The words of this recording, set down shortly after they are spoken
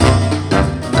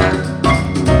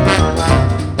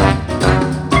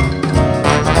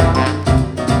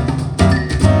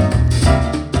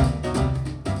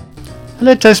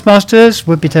Hello Toastmasters,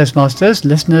 would-be Toastmasters,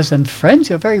 listeners and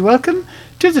friends, you're very welcome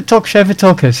to the Talk Show for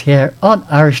Talkers here on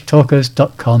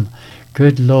irishtalkers.com.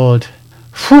 Good Lord.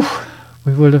 Whew,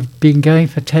 we will have been going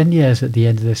for 10 years at the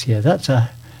end of this year. That's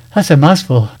a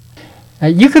mouthful.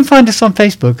 You can find us on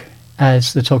Facebook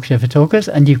as the Talk Show for Talkers,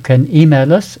 and you can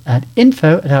email us at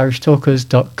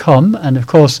info@irishtalkers.com, and of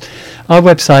course our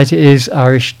website is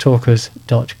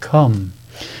irishtalkers.com.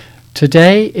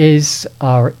 Today is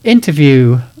our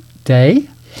interview day,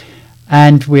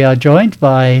 and we are joined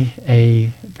by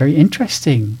a very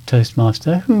interesting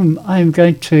Toastmaster whom I am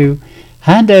going to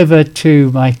hand over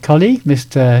to my colleague,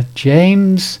 Mr.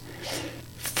 James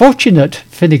Fortunate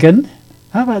Finnegan.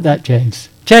 How about that, James?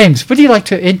 James, would you like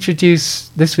to introduce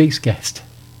this week's guest?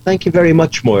 Thank you very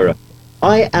much, Moira.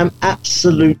 I am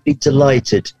absolutely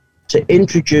delighted to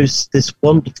introduce this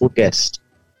wonderful guest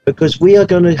because we are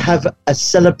going to have a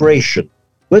celebration.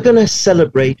 We're going to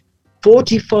celebrate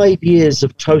 45 years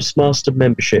of Toastmaster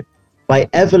membership by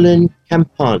Evelyn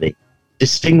Khan-Panni,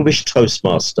 Distinguished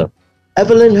Toastmaster.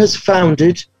 Evelyn has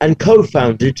founded and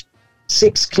co-founded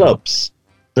 6 clubs,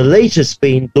 the latest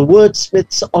being the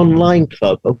Wordsmiths Online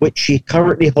Club, of which she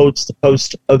currently holds the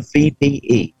post of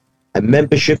VPE. And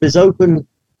membership is open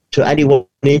to anyone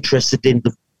interested in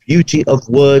the beauty of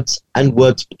words and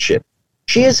wordsmanship.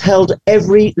 She has held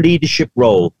every leadership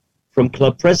role, from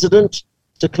club president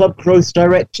to club growth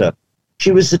director.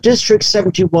 She was the District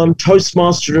 71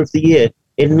 Toastmaster of the Year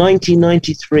in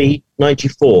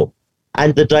 1993-94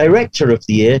 and the Director of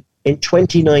the Year in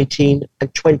 2019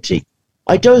 and 20.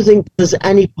 I don't think there's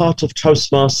any part of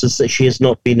Toastmasters that she has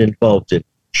not been involved in.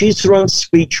 She's run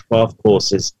speechcraft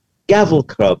courses, gavel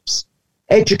clubs,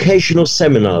 educational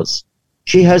seminars.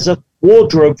 She has a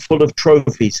wardrobe full of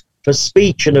trophies for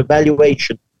speech and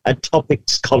evaluation and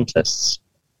topics contests.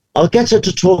 I'll get her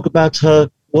to talk about her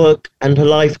work and her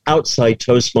life outside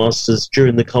Toastmasters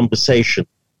during the conversation.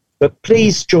 But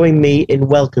please join me in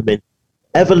welcoming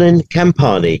Evelyn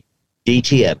Khan-Panni,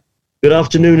 DTM. Good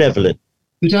afternoon, Evelyn.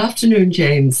 Good afternoon,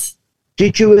 James.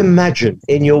 Did you imagine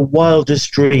in your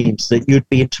wildest dreams that you'd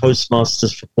be in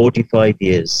Toastmasters for 45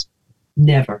 years?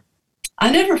 Never.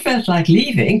 I never felt like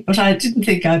leaving, but I didn't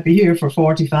think I'd be here for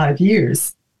 45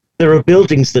 years. There are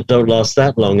buildings that don't last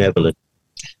that long, Evelyn.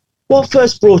 What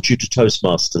first brought you to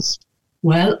Toastmasters?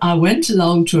 Well, I went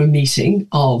along to a meeting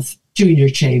of Junior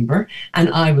Chamber, and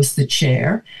I was the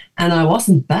chair, and I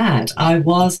wasn't bad. I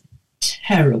was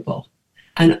terrible.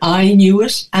 And I knew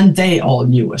it, and they all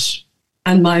knew it.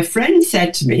 And my friend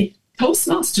said to me,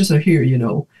 Toastmasters are here, you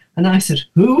know. And I said,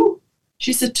 who?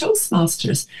 She said,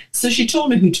 Toastmasters. So she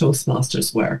told me who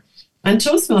Toastmasters were. And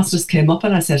Toastmasters came up,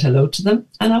 and I said hello to them,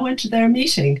 and I went to their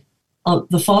meeting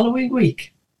the following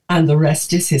week. And the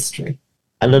rest is history.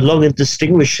 And a long and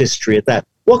distinguished history at that.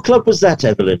 What club was that,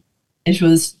 Evelyn? It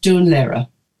was Dún Laoghaire.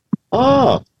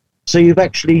 Ah, so you've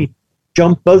actually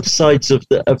jumped both sides of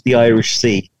the Irish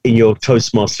Sea in your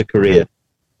Toastmaster career.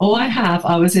 Oh, I have.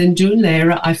 I was in Dún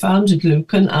Laoghaire. I founded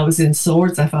Lucan. I was in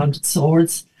Swords. I founded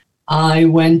Swords. I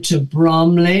went to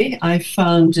Bromley. I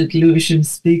founded Lewisham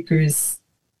Speakers.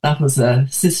 That was a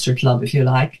sister club, if you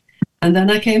like. And then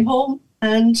I came home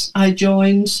and I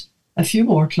joined a few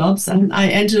more clubs, and I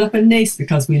ended up in Naas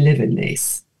because we live in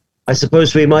Naas. I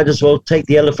suppose we might as well take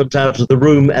the elephant out of the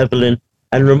room, Evelyn,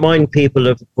 and remind people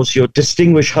of course, your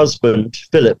distinguished husband,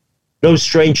 Philip, no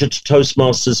stranger to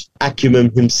Toastmasters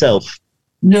acumen himself.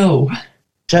 No.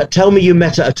 Tell me you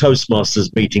met at a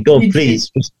Toastmasters meeting. Go on,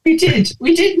 please. We did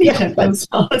meet at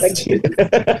Toastmasters.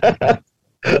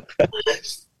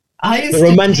 The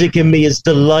romantic in me is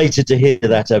delighted to hear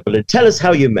that, Evelyn. Tell us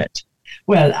how you met.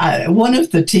 Well, one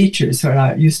of the teachers where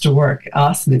I used to work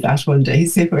asked me that one day. He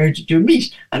said, where did you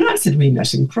meet? And I said, we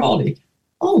met in Crawley.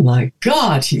 Oh, my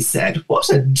God, he said, what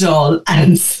a dull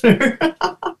answer.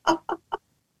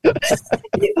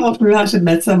 He thought we might have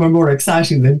met somewhere more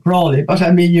exciting than Crawley. But, I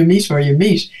mean, you meet where you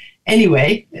meet.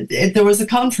 Anyway, there was a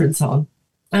conference on,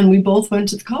 and we both went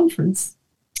to the conference.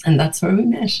 And that's where we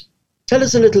met. Tell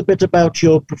us a little bit about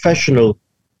your professional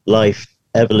life,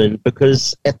 Evelyn,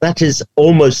 because that is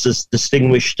almost as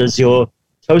distinguished as your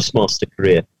Toastmaster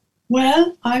career.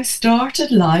 Well, I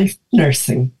started life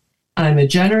nursing. I'm a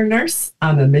general nurse,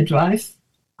 I'm a midwife,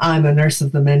 I'm a nurse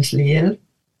of the mentally ill,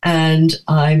 and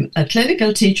I'm a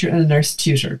clinical teacher and a nurse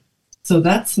tutor. So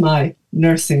that's my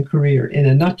nursing career in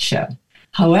a nutshell.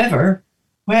 However,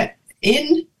 I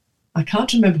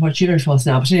can't remember what year it was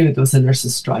now, but anyway, there was a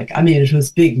nurses' strike. I mean, it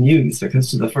was big news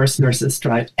because it was the first nurses'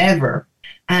 strike ever.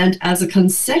 And as a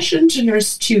concession to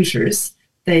nurse tutors,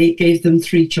 they gave them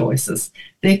 3 choices.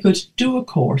 They could do a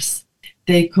course,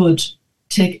 they could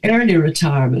take early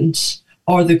retirement,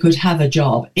 or they could have a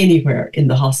job anywhere in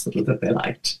the hospital that they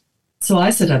liked. So I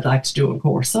said I'd like to do a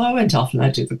course. So I went off and I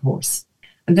did the course.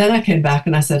 And then I came back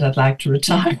and I said I'd like to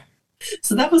retire.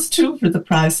 So that was 2 for the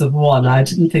price of 1. I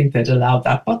didn't think they'd allow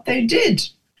that, but they did.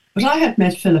 But I had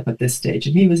met Philip at this stage,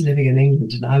 and he was living in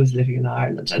England and I was living in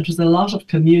Ireland. And it was a lot of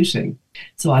commuting.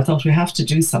 So I thought we have to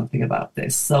do something about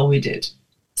this. So we did.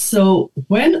 So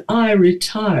when I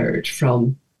retired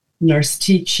from nurse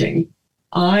teaching,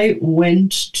 I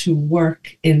went to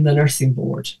work in the nursing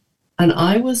board. And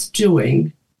I was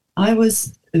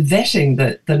vetting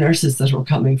the nurses that were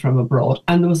coming from abroad.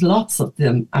 And there was lots of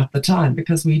them at the time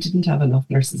because we didn't have enough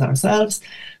nurses ourselves.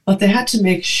 But they had to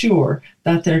make sure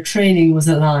that their training was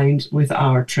aligned with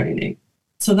our training.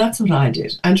 So that's what I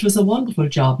did. And it was a wonderful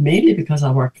job, mainly because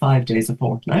I worked 5 days a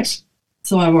fortnight.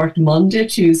 So I worked Monday,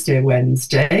 Tuesday,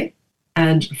 Wednesday,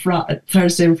 and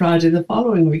Thursday and Friday the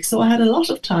following week. So I had a lot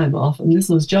of time off, and this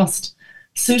was just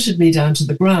suited me down to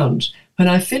the ground. When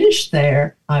I finished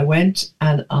there, I went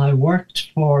and I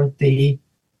worked for the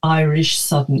Irish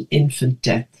Sudden Infant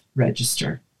Death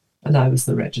Register, and I was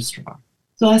the registrar.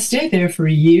 So I stayed there for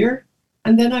a year,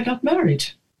 and then I got married.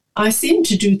 I seemed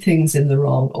to do things in the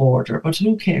wrong order, but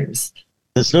who cares?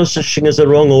 There's no such thing as a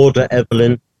wrong order,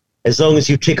 Evelyn, as long as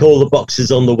you tick all the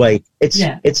boxes on the way. It's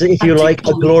if you like,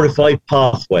 a glorified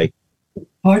pathway.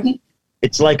 Pardon?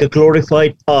 It's like a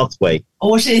glorified pathway.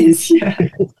 Oh, it is, yeah.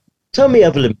 Tell me,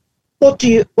 Evelyn, what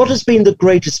has been the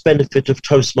greatest benefit of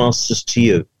Toastmasters to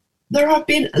you? There have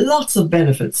been lots of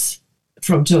benefits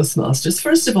from Toastmasters.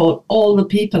 First of all the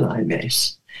people I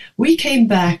met. We came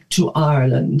back to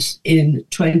Ireland in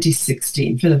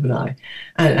 2016, Philip and I,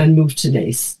 and moved to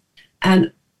Naas.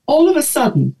 And all of a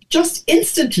sudden, just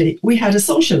instantly, we had a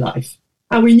social life.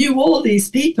 And we knew all these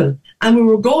people. And we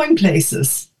were going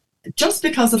places just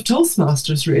because of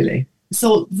Toastmasters, really.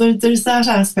 So there's that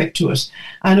aspect to it.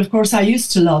 And of course, I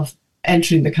used to love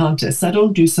entering the contests. I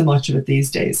don't do so much of it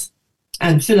these days.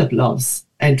 And Philip loves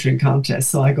entering contests,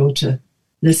 so I go to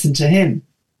listen to him.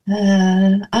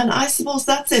 And I suppose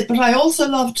that's it. But I also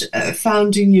loved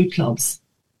founding new clubs.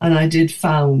 And I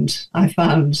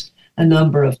found a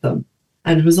number of them.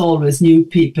 And it was always new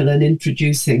people and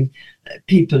introducing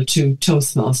people to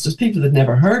Toastmasters, people that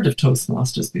never heard of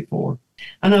Toastmasters before.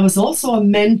 And I was also a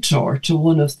mentor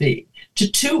to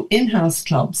two in-house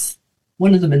clubs,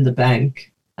 one of them in the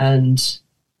bank and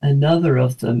another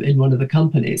of them in one of the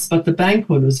companies. But the bank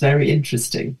one was very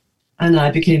interesting. And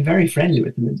I became very friendly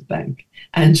with them in the bank.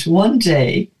 And one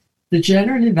day, the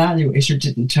general evaluator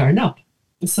didn't turn up.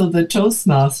 So the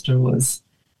Toastmaster was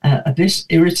a bit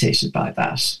irritated by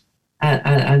that.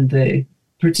 And the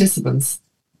participants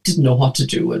didn't know what to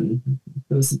do. And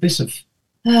there was a bit of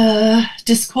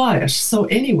disquiet. So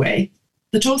anyway,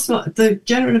 the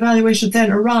general evaluator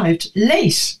then arrived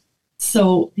late.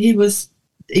 So he was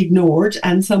ignored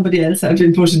and somebody else had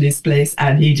been put in his place,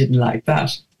 and he didn't like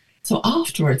that. So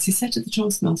afterwards, he said to the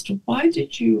Toastmaster, "Why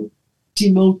did you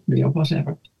demote me or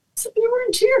whatever?" I said, "You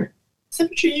weren't here." I said,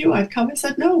 "But you knew I'd come." He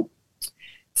said, "No." He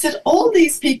said, "All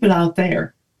these people out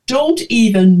there don't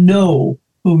even know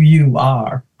who you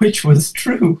are," which was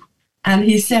true. And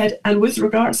he said, and with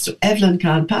regards to Evelyn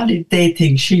Khan-Panni, they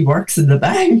think she works in the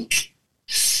bank.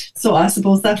 So I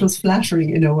suppose that was flattering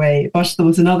in a way. But there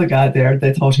was another guy there,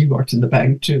 they thought he worked in the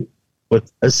bank too. But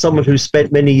as someone who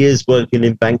spent many years working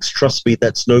in banks, trust me,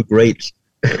 that's no great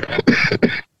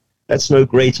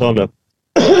honor.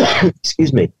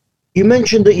 Excuse me. You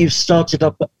mentioned that you've started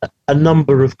up a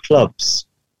number of clubs.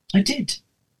 I did.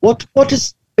 What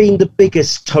has been the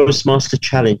biggest Toastmaster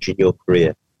challenge in your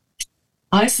career?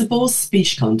 I suppose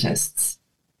speech contests.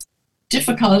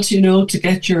 Difficult, to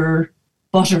get your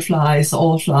butterflies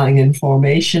all flying in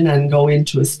formation and go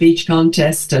into a speech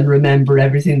contest and remember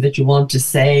everything that you want to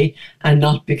say and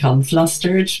not become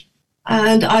flustered.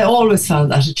 And I always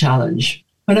found that a challenge.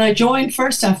 When I joined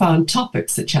first, I found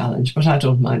topics a challenge, but I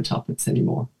don't mind topics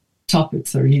anymore.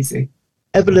 Topics are easy.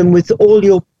 Evelyn, with all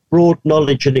your broad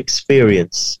knowledge and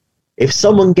experience, if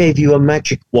someone gave you a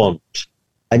magic wand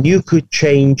and you could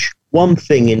change one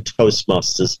thing in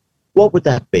Toastmasters, what would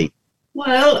that be?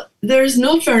 Well, there's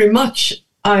not very much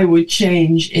I would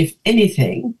change, if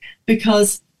anything,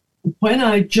 because when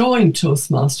I joined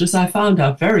Toastmasters, I found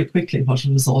out very quickly what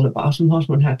it was all about and what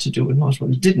one had to do and what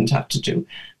one didn't have to do.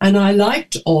 And I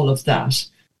liked all of that.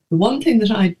 The one thing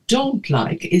that I don't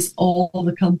like is all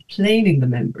the complaining the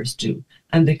members do.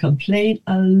 And they complain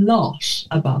a lot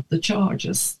about the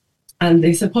charges. And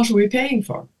they said, "What are we paying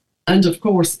for?" And of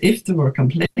course, if they were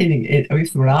complaining, or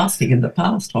if they were asking in the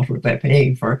past what were they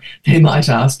paying for, they might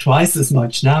ask twice as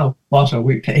much now, what are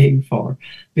we paying for?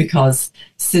 Because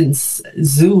since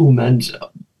Zoom and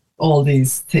all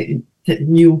these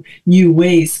new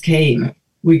ways came,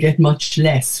 we get much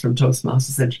less from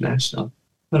Toastmasters International.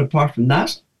 But apart from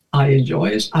that, I enjoy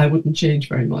it. I wouldn't change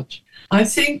very much. I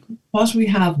think what we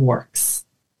have works.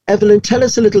 Evelyn, tell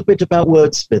us a little bit about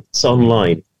Wordsmiths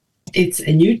online. It's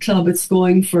a new club. It's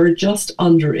going for just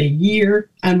under a year,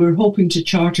 and we're hoping to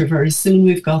charter very soon.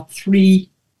 We've got 3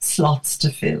 slots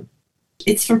to fill.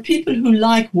 It's for people who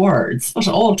like words, but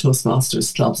all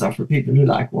Toastmasters clubs are for people who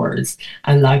like words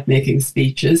and like making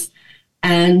speeches.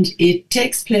 And it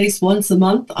takes place once a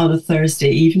month on a Thursday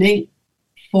evening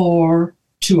for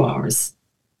 2 hours.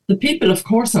 The people, of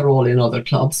course, are all in other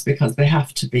clubs because they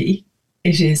have to be.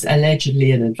 It is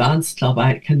allegedly an advanced club.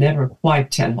 I can never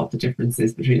quite tell what the difference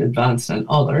is between advanced and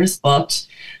others, but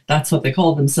that's what they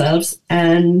call themselves.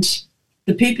 And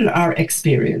the people are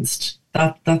experienced.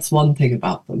 That's one thing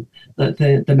about them.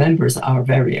 The members are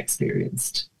very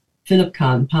experienced. Evelyn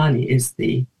Khan-Panni is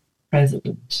the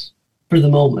president for the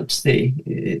moment,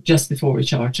 just before we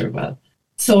charter. Well,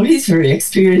 so he's very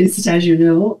experienced, as you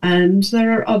know, and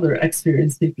there are other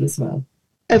experienced people as well.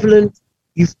 Evelyn,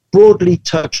 you've broadly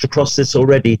touched across this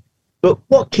already, but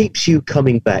what keeps you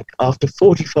coming back after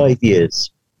 45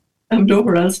 years? I've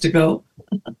nowhere else to go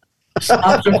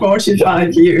after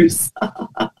 45 years.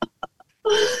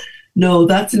 No,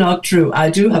 that's not true. I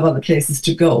do have other places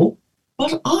to go,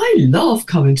 but I love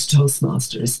coming to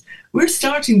Toastmasters. We're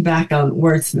starting back on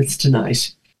Wordsmiths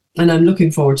tonight, and I'm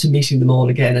looking forward to meeting them all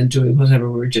again and doing whatever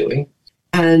we're doing.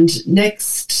 And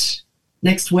next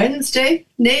Wednesday,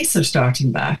 NACE are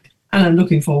starting back, and I'm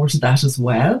looking forward to that as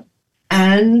well.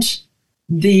 And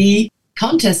the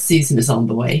contest season is on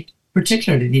the way,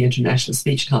 particularly the International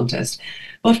Speech Contest.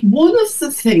 But one of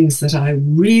the things that I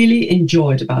really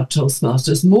enjoyed about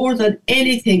Toastmasters more than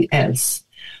anything else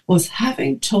was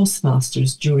having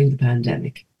Toastmasters during the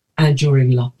pandemic and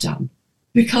during lockdown.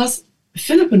 Because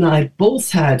Philip and I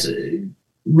both had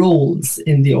roles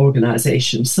in the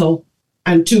organisation,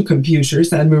 and 2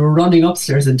 computers, and we were running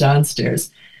upstairs and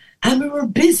downstairs, and we were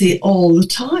busy all the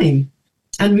time.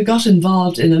 And we got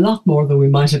involved in a lot more than we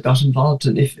might have got involved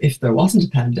in if there wasn't a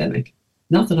pandemic.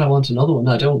 Not that I want another one,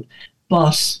 I don't.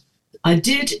 But I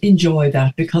did enjoy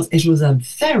that because it was a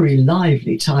very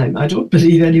lively time. I don't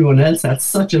believe anyone else had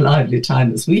such a lively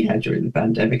time as we had during the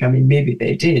pandemic. I mean, maybe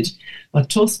they did, but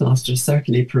Toastmasters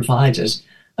certainly provided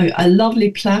a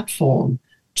lovely platform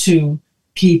to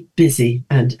keep busy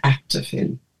and active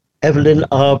in. Evelyn,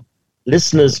 our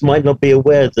listeners might not be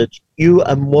aware that you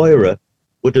and Moira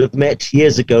would have met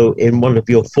years ago in one of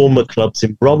your former clubs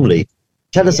in Bromley.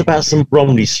 Tell us about some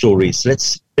Bromley stories.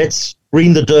 Let's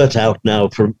bring the dirt out now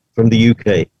from the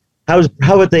UK.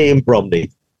 How are they in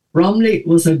Bromley? Bromley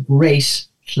was a great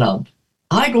club.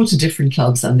 I go to different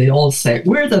clubs and they all say,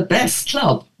 we're the best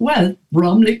club. Well,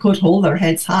 Bromley could hold their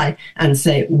heads high and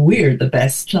say, we're the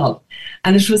best club.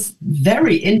 And it was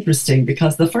very interesting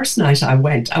because the first night I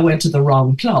went to the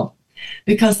wrong club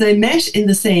because they met in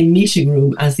the same meeting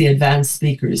room as the Advanced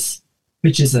Speakers,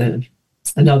 which is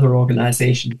another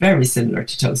organisation very similar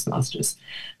to Toastmasters.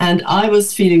 And I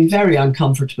was feeling very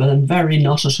uncomfortable and very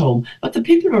not at home. But the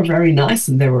people were very nice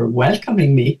and they were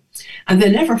welcoming me. And they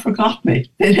never forgot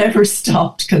me. They never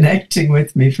stopped connecting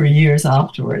with me for years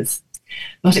afterwards.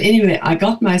 But anyway, I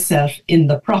got myself in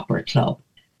the proper club.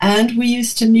 And we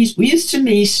used to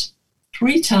meet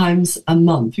 3 times a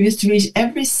month. We used to meet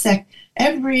every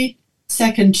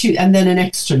second Tuesday and then an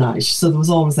extra night. So there was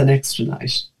always an extra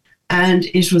night. And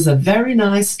it was a very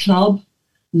nice club,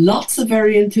 lots of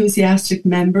very enthusiastic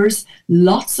members,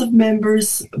 lots of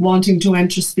members wanting to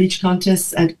enter speech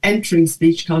contests and entering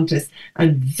speech contests,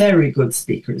 and very good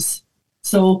speakers.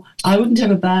 So I wouldn't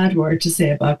have a bad word to say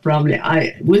about Bromley.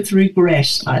 With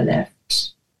regret, I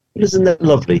left. Isn't that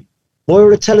lovely?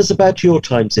 Moira, tell us about your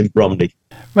times in Bromley.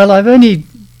 Well, I've only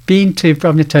been to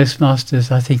Bromley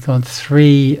Toastmasters, I think, on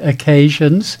 3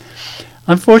 occasions.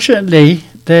 Unfortunately,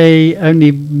 they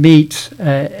only meet,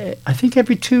 I think,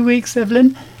 every 2 weeks,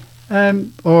 Evelyn?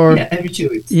 Every 2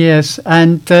 weeks. Yes,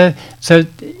 and so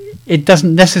it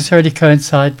doesn't necessarily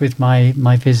coincide with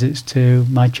my visits to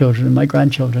my children and my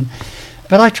grandchildren.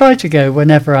 But I try to go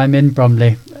whenever I'm in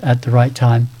Bromley at the right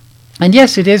time. And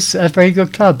yes, it is a very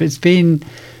good club. It's been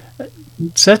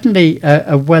certainly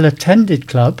a well-attended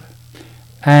club,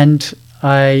 and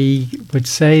I would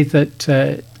say that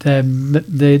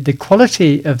the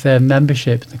quality of their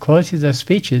membership, the quality of their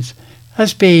speeches,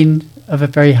 has been of a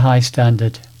very high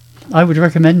standard. I would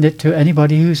recommend it to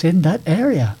anybody who's in that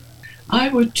area. I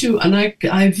would too, and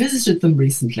I visited them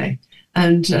recently.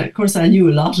 And of course, I knew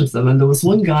a lot of them. And there was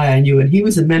one guy I knew, and he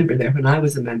was a member there when I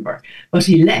was a member. But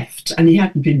he left, and he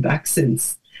hadn't been back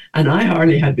since. and I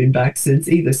hardly had been back since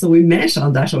either. So we met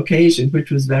on that occasion,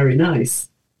 which was very nice.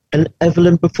 And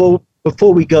Evelyn, before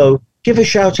we go, give a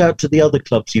shout out to the other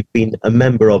clubs you've been a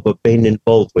member of or been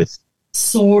involved with.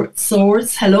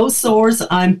 Swords. Hello, Swords.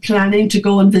 I'm planning to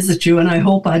go and visit you, and I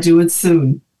hope I do it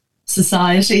soon.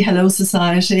 Society. Hello,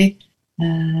 Society.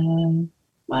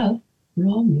 Well,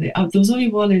 Romley. There was only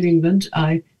one in England.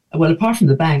 Apart from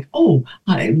the bank.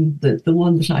 I'm the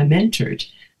one that I mentored,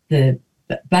 the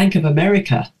Bank of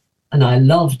America, and I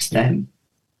loved them.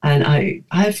 And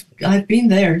I've been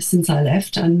there since I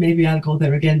left, and maybe I'll go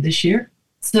there again this year.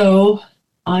 So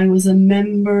I was a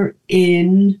member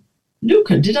in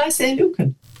Lucan. Did I say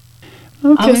Lucan?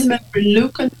 Okay. I was a member in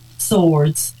Lucan,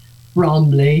 Swords,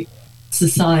 Bromley,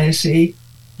 Society,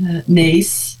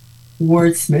 Nace,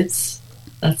 Wordsmiths.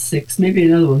 That's 6. Maybe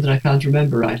another one that I can't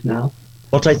remember right now.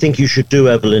 What I think you should do,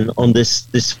 Evelyn, on this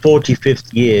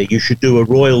 45th year, you should do a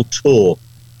royal tour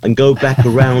and go back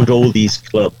around all these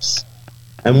clubs.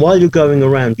 And while you're going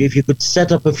around, if you could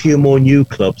set up a few more new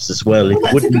clubs as well, if you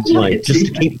wouldn't mind,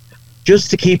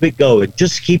 just to keep it going,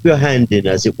 just to keep your hand in,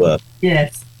 as it were.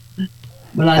 Yes.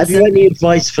 Well, have you any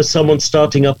advice for someone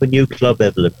starting up a new club,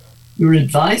 Evelyn? Your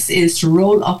advice is to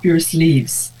roll up your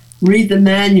sleeves. Read the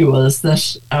manuals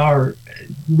that are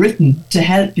written to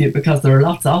help you, because there are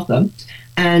lots of them,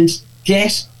 and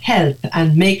get help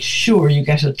and make sure you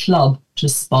get a club to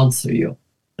sponsor you.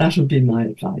 That would be my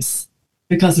advice.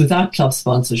 Because without club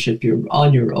sponsorship, you're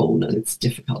on your own and it's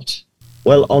difficult.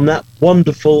 Well, on that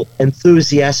wonderful,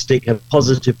 enthusiastic and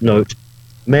positive note,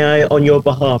 may I, on your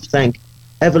behalf, thank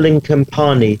Evelyn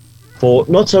Khan-Panni for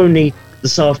not only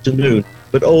this afternoon,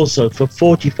 but also for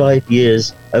 45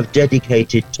 years of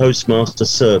dedicated Toastmaster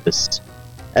service.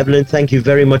 Evelyn, thank you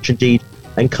very much indeed,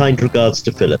 and kind regards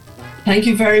to Philip. Thank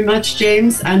you very much,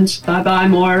 James, and bye-bye,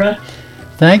 Moira.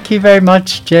 Thank you very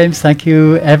much, James. Thank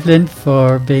you, Evelyn,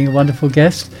 for being a wonderful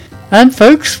guest. And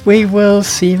folks, we will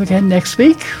see you again next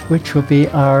week, which will be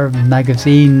our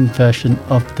magazine version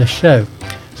of the show.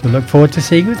 So look forward to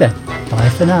seeing you then. Bye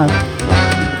for now.